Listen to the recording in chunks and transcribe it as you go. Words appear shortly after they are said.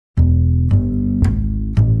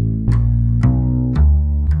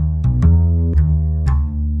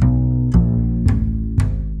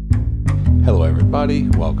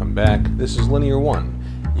everybody, welcome back. This is Linear One,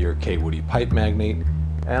 your K-Woody pipe magnate,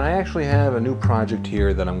 and I actually have a new project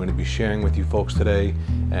here that I'm going to be sharing with you folks today,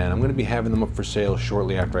 and I'm going to be having them up for sale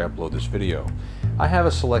shortly after I upload this video. I have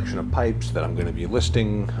a selection of pipes that I'm going to be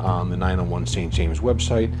listing on the 901 St. James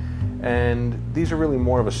website, and these are really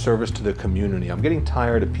more of a service to the community. I'm getting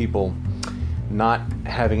tired of people not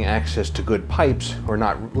having access to good pipes, or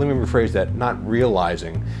not, let me rephrase that, not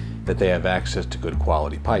realizing that they have access to good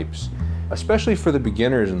quality pipes. Especially for the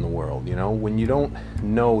beginners in the world, you know, when you don't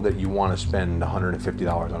know that you want to spend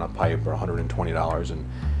 $150 on a pipe or $120, and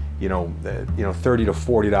 $30 to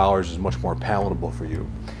 $40 is much more palatable for you.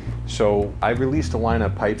 So I released a line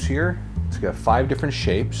of pipes here. It's got 5 different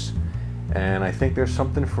shapes, and I think there's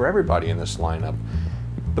something for everybody in this lineup.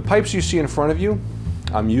 The pipes you see in front of you,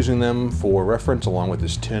 I'm using them for reference along with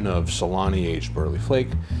this tin of Solani aged Burley Flake,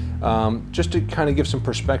 just to kind of give some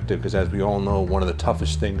perspective, because as we all know, one of the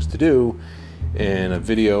toughest things to do in a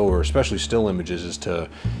video, or especially still images, is to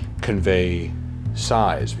convey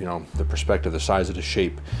size, you know, the perspective, the size of the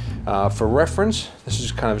shape. For reference, this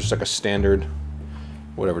is kind of just like a standard,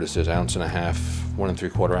 whatever this is, 1.5 ounce, 1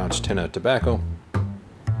 3/4 ounce tin of tobacco.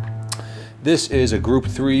 This is a Group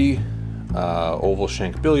 3 oval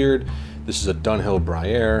shank billiard. This is a Dunhill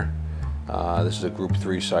Briere. This is a Group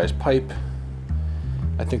 3 size pipe.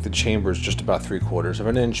 I think the chamber is just about 3/4 of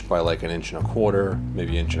an inch by like 1 1/4 inches,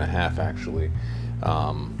 maybe 1.5 inches actually.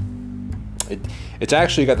 It's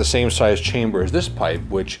actually got the same size chamber as this pipe,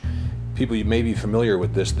 which people, you may be familiar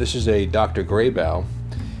with this. This is a Dr. Graybow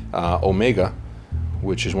Omega,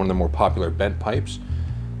 which is one of the more popular bent pipes.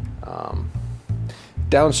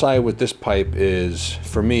 Downside with this pipe is,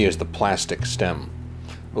 for me, is the plastic stem.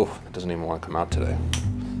 Oh, it doesn't even want to come out today.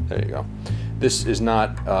 There you go. This is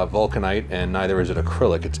not vulcanite, and neither is it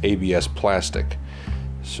acrylic. It's ABS plastic.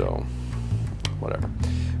 So, whatever.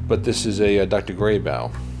 But this is a Dr.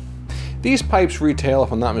 Graybow. These pipes retail,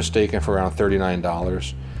 if I'm not mistaken, for around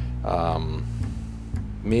 $39.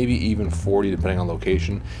 Maybe even $40, depending on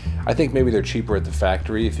location. I think maybe they're cheaper at the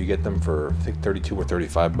factory if you get them for, I think, 32 or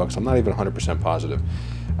 35 bucks. I'm not even 100% positive.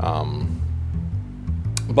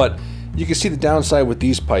 But you can see the downside with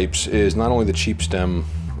these pipes is not only the cheap stem,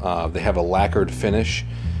 they have a lacquered finish,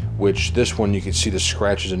 which this one you can see the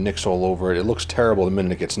scratches and nicks all over it. It looks terrible the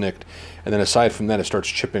minute it gets nicked. And then aside from that, it starts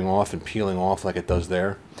chipping off and peeling off like it does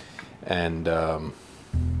there. And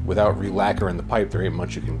without re-lacquering the pipe, there ain't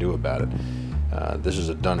much you can do about it. This is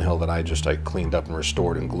a Dunhill that I cleaned up and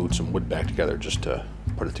restored and glued some wood back together just to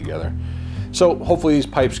put it together. So hopefully these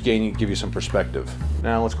pipes give you some perspective.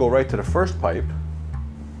 Now let's go right to the first pipe.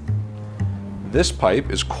 This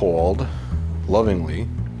pipe is called, lovingly,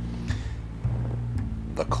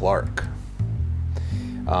 the Clark.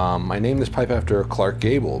 I named this pipe after Clark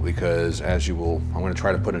Gable because, as you will, I'm going to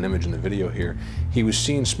try to put an image in the video here, he was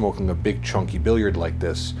seen smoking a big chunky billiard like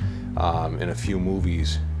this in a few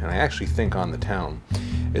movies, and I actually think on the town.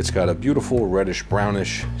 It's got a beautiful reddish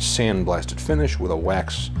brownish sandblasted finish with a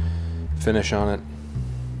wax finish on it.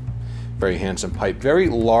 Very handsome pipe, very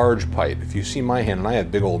large pipe. If you see my hand, and I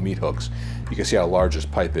have big old meat hooks, you can see how large this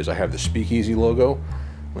pipe is. I have the Speak-Easy logo.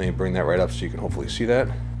 Let me bring that right up so you can hopefully see that.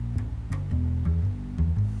 I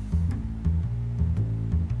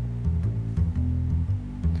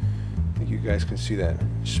think you guys can see that.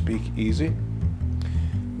 Speak-Easy,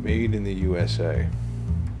 made in the USA.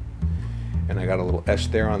 And I got a little S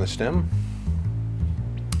there on the stem.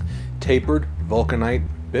 Tapered vulcanite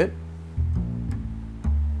bit.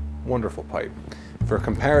 Wonderful pipe. For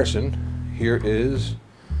comparison, here is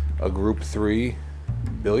a Group 3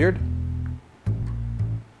 billiard.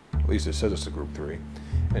 At least it says it's a Group 3.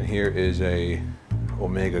 And here is a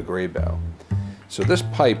Omega Graybow. So this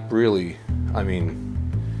pipe really, I mean,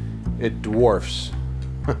 it dwarfs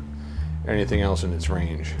anything else in its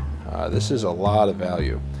range. This is a lot of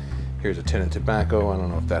value. Here's a tin of tobacco. I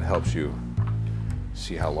don't know if that helps you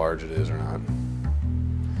see how large it is or not.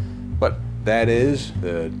 But that is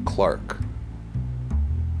the Clark.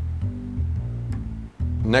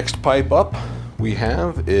 Next pipe up we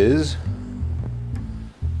have is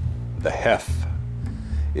the Hef.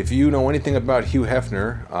 If you know anything about Hugh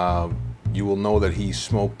Hefner, you will know that he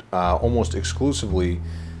smoked almost exclusively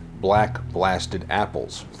black blasted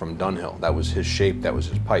apples from Dunhill. That was his shape, that was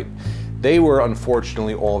his pipe. They were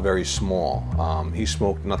unfortunately all very small. He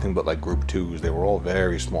smoked nothing but like Group 2s. They were all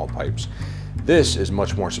very small pipes. This is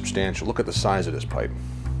much more substantial. Look at the size of this pipe.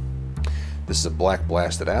 This is a black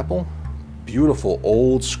blasted apple. Beautiful,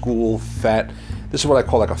 old school, fat. This is what I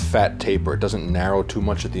call like a fat taper. It doesn't narrow too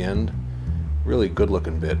much at the end. Really good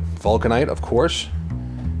looking bit. Vulcanite, of course.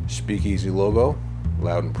 Speak-Easy logo,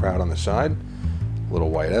 loud and proud on the side. Little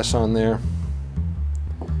white S on there.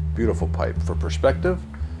 Beautiful pipe. For perspective,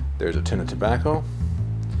 there's a tin of tobacco.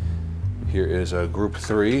 Here is a group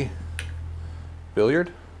 3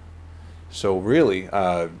 billiard. So really,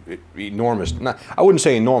 enormous. I wouldn't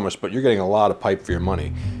say enormous, but you're getting a lot of pipe for your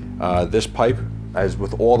money. This pipe, as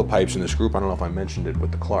with all the pipes in this group, I don't know if I mentioned it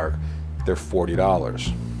with the Clark, they're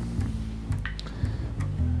 $40.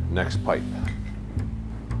 Next pipe.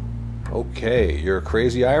 Okay, you're a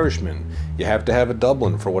crazy Irishman. You have to have a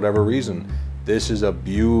Dublin for whatever reason. This is a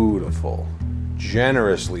beautiful,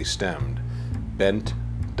 generously stemmed, bent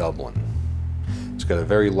Dublin. It's got a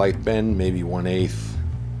very light bend, maybe 1/8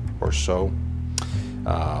 or so.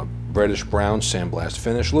 Reddish brown sandblast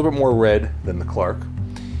finish, a little bit more red than the Clark.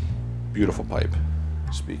 Beautiful pipe.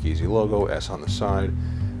 Speak-Easy logo, S on the side.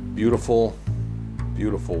 Beautiful,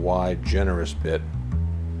 beautiful wide, generous bit.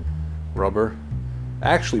 Rubber.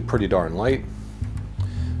 Actually pretty darn light.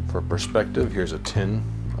 For perspective, here's a tin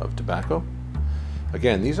of tobacco.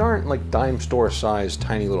 Again, these aren't like dime store sized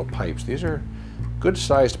tiny little pipes. These are good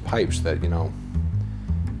sized pipes that, you know,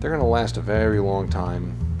 they're going to last a very long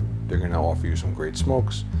time. They're going to offer you some great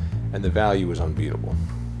smokes, and the value is unbeatable.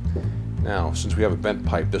 Now, since we have a bent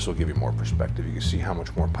pipe, this will give you more perspective. You can see how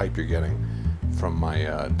much more pipe you're getting from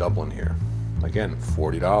my Dublin here. Again,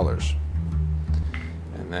 $40.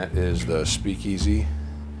 And that is the Speak-Easy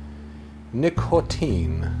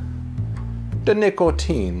Nicotine. The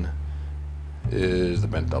Nicotine is the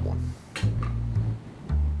bent Dublin.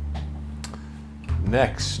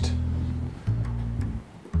 Next,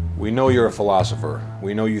 we know you're a philosopher.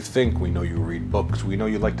 We know you think. We know you read books. We know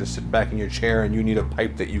you like to sit back in your chair and you need a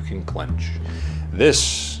pipe that you can clench.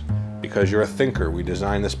 This, because you're a thinker, we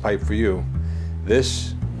designed this pipe for you.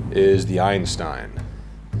 This is the Einstein.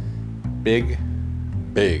 Big,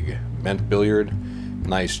 big bent billiard,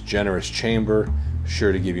 nice generous chamber,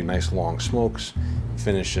 sure to give you nice long smokes,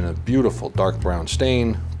 finished in a beautiful dark brown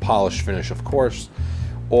stain, polished finish of course,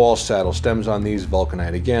 all saddle stems on these,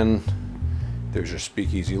 vulcanite again. There's your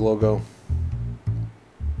Speak-Easy logo.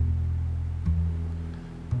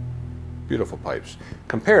 Beautiful pipes.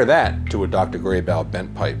 Compare that to a Dr. Graybow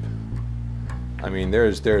bent pipe. I mean, there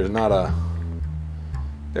is not a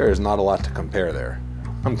lot to compare there.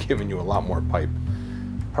 I'm giving you a lot more pipe,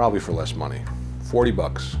 probably for less money. 40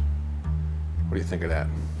 bucks. What do you think of that?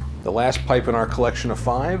 The last pipe in our collection of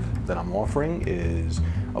 5 that I'm offering is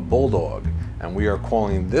a Bulldog, and we are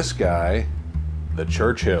calling this guy the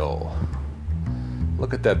Churchill.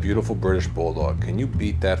 Look at that beautiful British Bulldog. Can you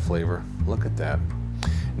beat that flavor? Look at that.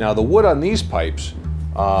 Now the wood on these pipes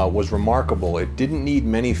was remarkable. It didn't need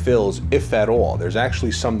many fills, if at all. There's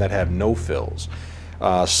actually some that have no fills.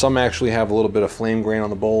 Some actually have a little bit of flame grain on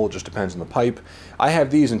the bowl. It just depends on the pipe. I have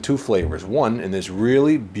these in 2 flavors. One in this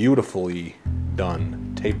really beautifully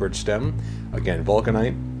done tapered stem. Again,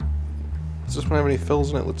 vulcanite. Does this one have any fills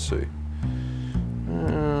in it? Let's see.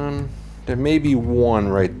 There may be one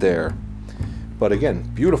right there. But again,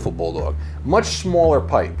 beautiful Bulldog. Much smaller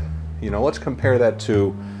pipe. You know, let's compare that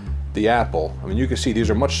to the Apple. I mean, you can see these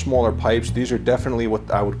are much smaller pipes. These are definitely what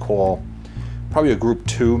I would call probably a group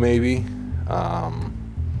 2 maybe.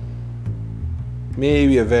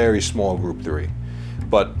 Maybe a very small group 3.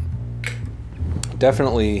 But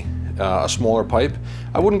definitely a smaller pipe.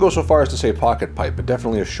 I wouldn't go so far as to say pocket pipe, but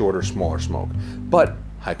definitely a shorter, smaller smoke. But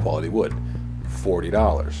high quality wood,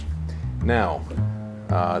 $40. Now,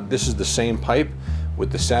 this is the same pipe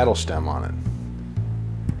with the saddle stem on it.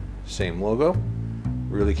 Same logo.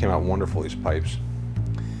 Really came out wonderful, these pipes.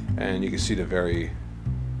 And you can see the very,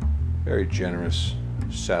 very generous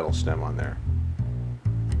saddle stem on there.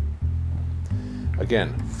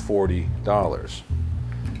 Again, $40.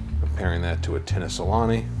 Comparing that to a tin of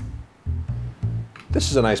Solani.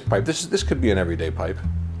 This is a nice pipe. This could be an everyday pipe.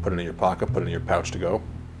 Put it in your pocket, put it in your pouch to go.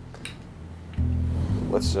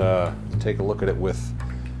 Let's take a look at it with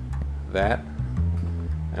that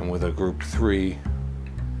and with a group 3.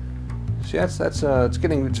 See,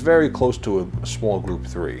 it's very close to a small group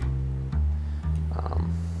 3.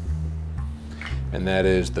 And that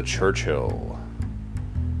is the Churchill.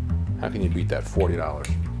 How can you beat that?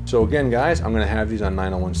 $40. So again, guys, I'm going to have these on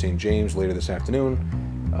 901 St. James later this afternoon.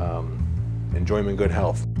 Enjoy them in good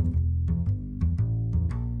health.